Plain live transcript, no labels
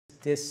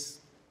this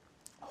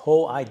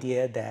whole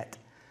idea that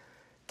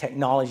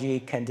technology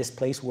can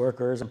displace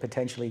workers and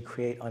potentially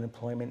create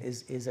unemployment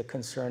is a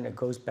concern that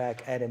goes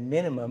back at a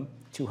minimum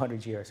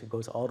 200 years. It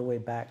goes all the way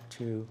back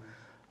to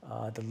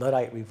the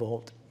Luddite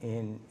revolt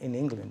in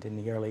England in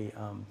the early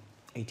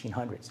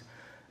 1800s.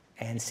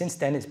 And since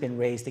then, it's been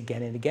raised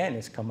again and again.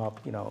 It's come up,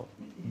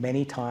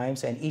 many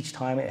times, and each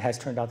time it has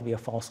turned out to be a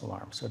false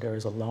alarm. So there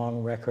is a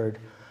long record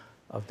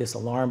of this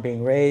alarm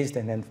being raised,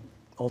 and then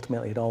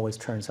ultimately it always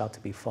turns out to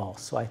be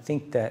false. So I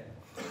think that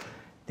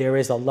there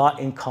is a lot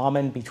in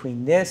common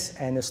between this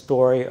and the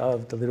story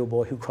of the little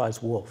boy who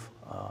cries wolf.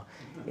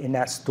 In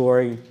that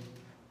story,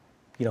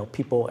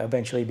 people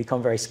eventually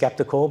become very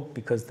skeptical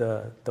because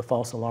the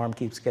false alarm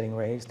keeps getting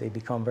raised. They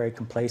become very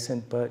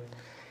complacent, but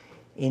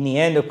in the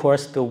end, of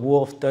course, the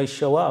wolf does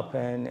show up,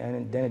 and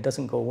then it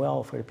doesn't go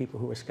well for the people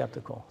who are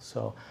skeptical.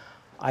 So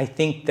I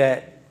think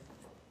that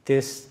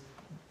this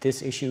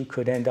issue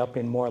could end up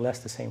in more or less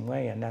the same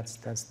way, and that's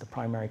the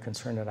primary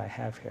concern that I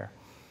have here.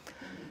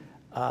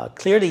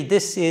 Clearly,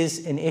 this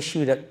is an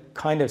issue that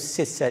kind of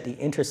sits at the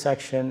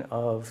intersection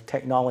of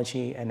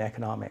technology and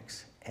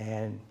economics.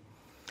 And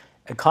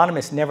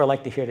economists never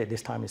like to hear that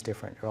this time is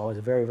different. They're always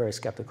very, very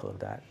skeptical of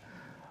that.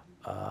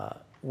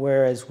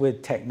 Whereas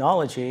with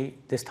technology,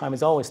 this time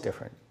is always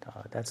different.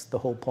 That's the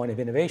whole point of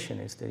innovation,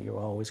 is that you're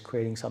always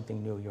creating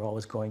something new. You're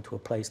always going to a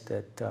place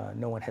that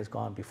no one has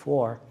gone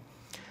before.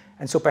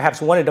 And so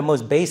perhaps one of the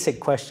most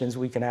basic questions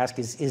we can ask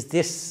is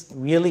this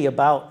really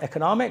about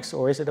economics,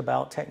 or is it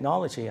about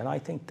technology? And I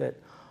think that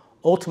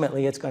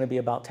ultimately it's going to be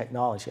about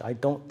technology. I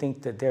don't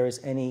think that there is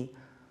any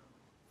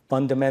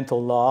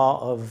fundamental law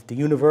of the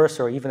universe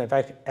or even of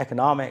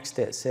economics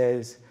that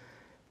says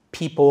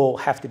people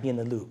have to be in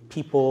the loop.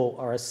 People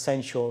are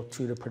essential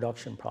to the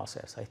production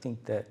process. I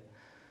think that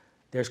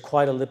there's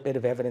quite a bit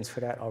of evidence for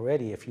that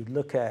already. If you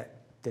look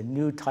at the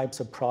new types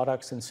of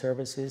products and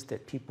services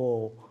that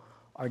people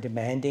are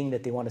demanding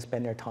that they want to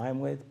spend their time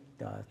with,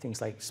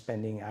 things like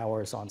spending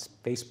hours on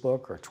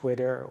Facebook or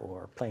Twitter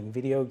or playing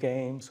video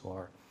games,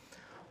 or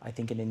I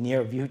think in the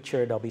near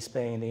future they'll be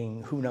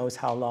spending who knows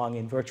how long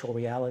in virtual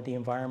reality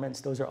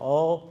environments. Those are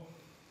all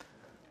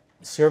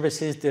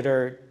services that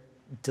are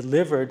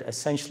delivered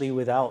essentially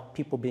without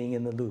people being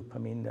in the loop. I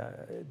mean,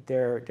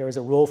 there is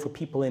a role for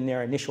people in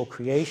their initial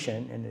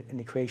creation and in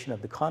the creation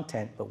of the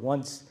content, but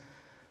once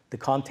the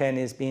content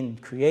is being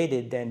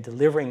created, then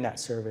delivering that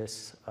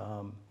service,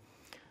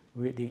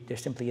 really, there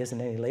simply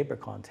isn't any labor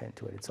content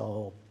to it. It's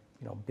all,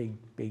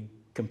 big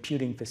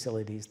computing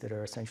facilities that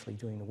are essentially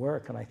doing the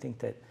work, and I think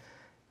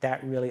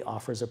that really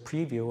offers a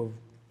preview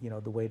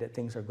of, the way that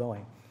things are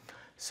going.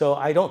 So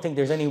I don't think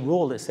there's any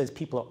rule that says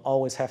people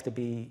always have to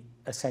be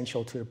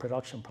essential to the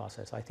production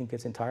process. I think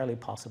it's entirely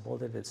possible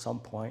that at some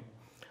point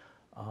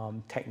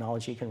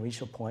technology can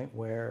reach a point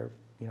where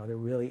there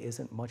really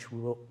isn't much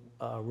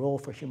role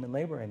for human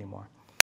labor anymore.